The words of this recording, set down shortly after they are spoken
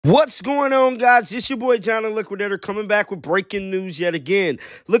What's going on, guys? It's your boy, John the Liquidator, coming back with breaking news yet again.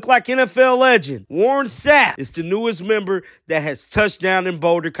 Look like NFL legend Warren Sapp is the newest member that has touched down in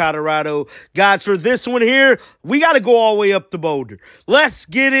Boulder, Colorado. Guys, for this one here, we got to go all the way up to Boulder. Let's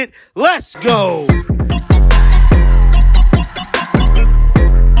get it. Let's go.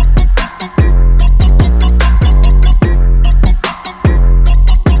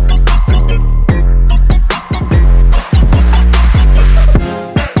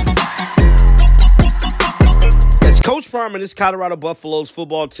 Coach Prime and this Colorado Buffaloes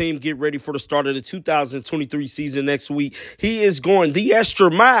football team get ready for the start of the 2023 season next week. He is going the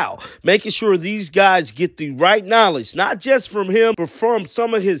extra mile, making sure these guys get the right knowledge, not just from him, but from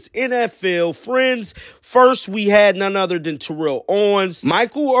some of his NFL friends. First, we had none other than Terrell Owens,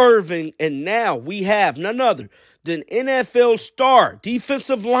 Michael Irvin, and now we have none other than NFL star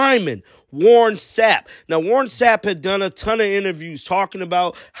defensive lineman Warren Sapp. Now, Warren Sapp had done a ton of interviews talking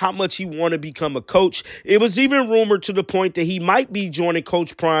about how much he wanted to become a coach. It was even rumored to the point that he might be joining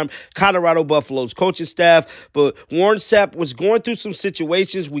Coach Prime, Colorado Buffaloes coaching staff. But Warren Sapp was going through some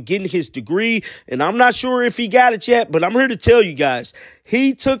situations with getting his degree, and I'm not sure if he got it yet, but I'm here to tell you guys,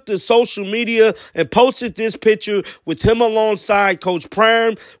 he took to social media and posted this picture with him alongside Coach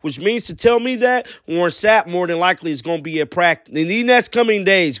Prime, which means to tell me that Warren Sapp more than likely is going to be at practice in the next coming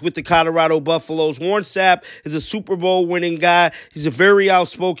days with the Colorado Buffaloes. Warren Sapp is a Super Bowl winning guy. He's a very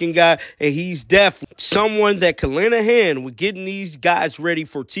outspoken guy, and he's definitely someone that can lend a hand with getting these guys ready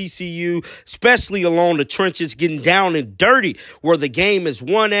for TCU, especially along the trenches, getting down and dirty where the game is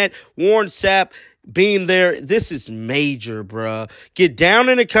won at. Warren Sapp being there, this is major, bruh. Get down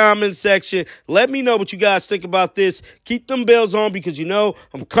in the comment section. Let me know what you guys think about this. Keep them bells on because, you know,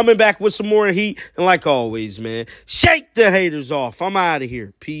 I'm coming back with some more heat. And like always, man, shake the haters off. I'm out of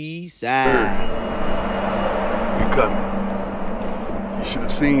here. Peace out. We coming. You should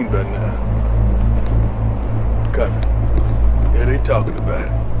have seen by now. Coming. Yeah, they talking about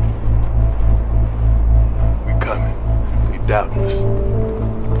it. We coming. They doubting us.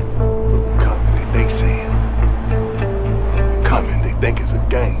 They saying, we coming, they think it's a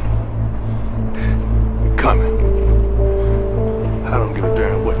game. We coming. I don't give a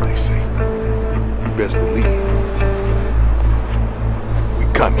damn what they say. You best believe. We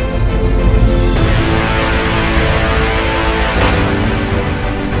coming.